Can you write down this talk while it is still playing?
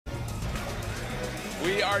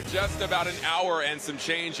We are just about an hour and some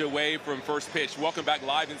change away from first pitch. Welcome back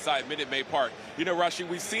live inside Minute Maid Park. You know, Rashi,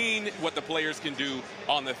 we've seen what the players can do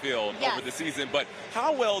on the field over the season, but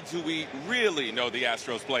how well do we really know the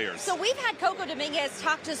Astros players? So we've had Coco Dominguez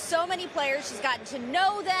talk to so many players. She's gotten to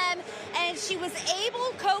know them, and she was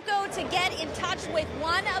able, Coco, to get in touch with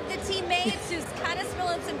one of the teammates who's kind of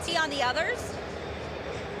spilling some tea on the others.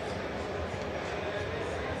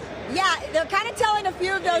 Yeah, they're kind of telling a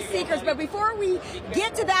few of those secrets, but before we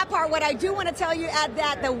get to that part, what I do want to tell you at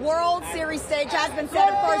that the World Series stage has been set.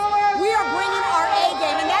 Of course, we are bringing our A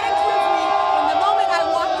game, and that includes me. From the moment I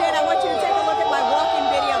walked in, I want you to take a look at my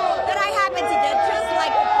walk-in video that I happen to get just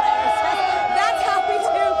like the players. That's how we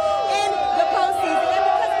do in the postseason. And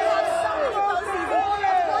because we have so many postseasons,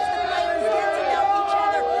 of course the players get to know each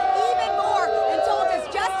other even more and told us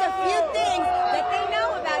just a few things that they know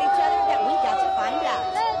about each other that we got to find out.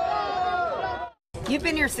 You've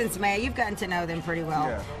been here since May. You've gotten to know them pretty well.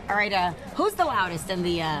 Yeah. All right. Who's the loudest in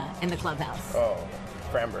the clubhouse? Oh,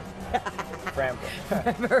 Framber.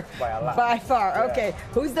 Framber. By a lot. By far. Yeah. Okay.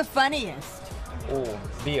 Who's the funniest? Oh,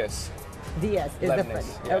 Diaz. Diaz is the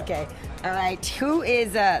funniest. Yeah. Okay. All right. Who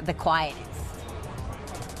is the quietest?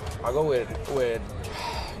 I'll go with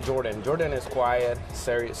Jordan. Jordan is quiet,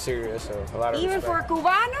 serious, so a lot of Even respect. for a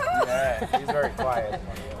Cubano? Yeah, he's very quiet.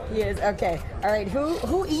 He is. Okay. All right.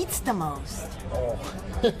 Who eats the most? Oh.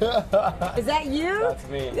 Is that you? That's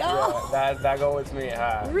me. Oh. Yeah, that go with me.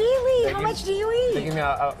 Really? How much do you eat? They give me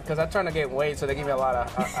because I'm trying to gain weight, so they give me a lot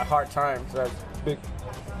of a hard time. So that's big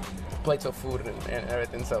plates of food and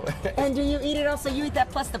everything. So. And do you eat it also? You eat that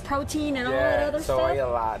plus the protein and all that other so stuff? I eat a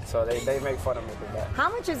lot. So they make fun of me with that. How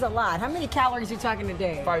much is a lot? How many calories are you talking a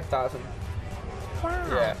day? 5,000. Wow.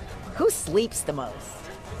 Yeah. Who sleeps the most?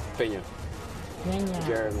 Peña.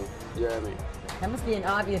 Jeremy. That must be an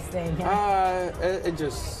obvious thing. It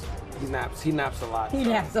just he naps. He naps a lot. He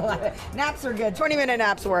naps a lot. Naps are good. 20-minute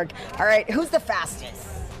naps work. All right. Who's the fastest?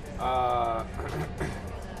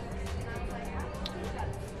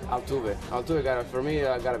 Altuve. Altuve gotta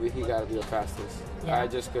he gotta be the fastest. Yeah.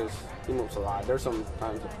 Just because he moves a lot. There's some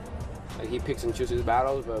times like he picks and chooses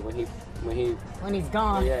battles, but when he's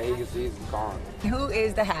gone. Yeah, he's gone. Who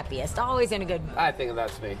is the happiest? Always in a good. I think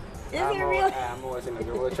that's me. Is it really? I'm always in a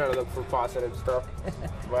good. We'll try to look for positive stuff,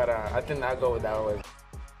 but I think I'll go with that way.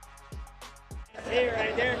 Hey,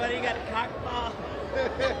 right there, buddy. You got a cock ball.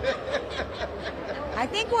 I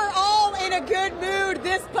think we're all in a good mood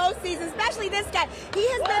this postseason, especially this guy. He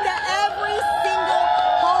has been to every single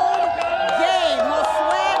home game.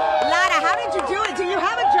 Josue Lara, how did you do it? Do you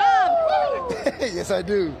have a job? Yes, I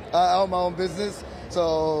do. I own my own business.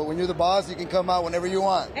 So when you're the boss, you can come out whenever you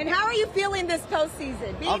want. And how are you feeling this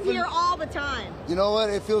postseason? Being here all the time. You know what?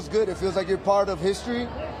 It feels good. It feels like you're part of history.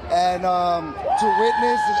 And to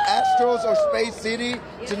witness the Astros or Space City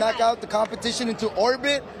to knock out the competition into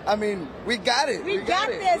orbit, I mean, we got it. We got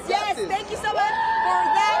this. Yes, thank you so much for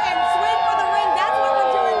that. And swing for the ring. That's what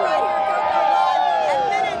we're doing right here, Coco, live at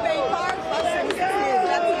Minute Maid Park.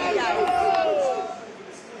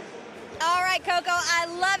 All right, Coco, I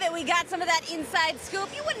love it. We got some of that inside scoop.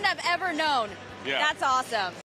 You wouldn't have ever known. Yeah. That's awesome.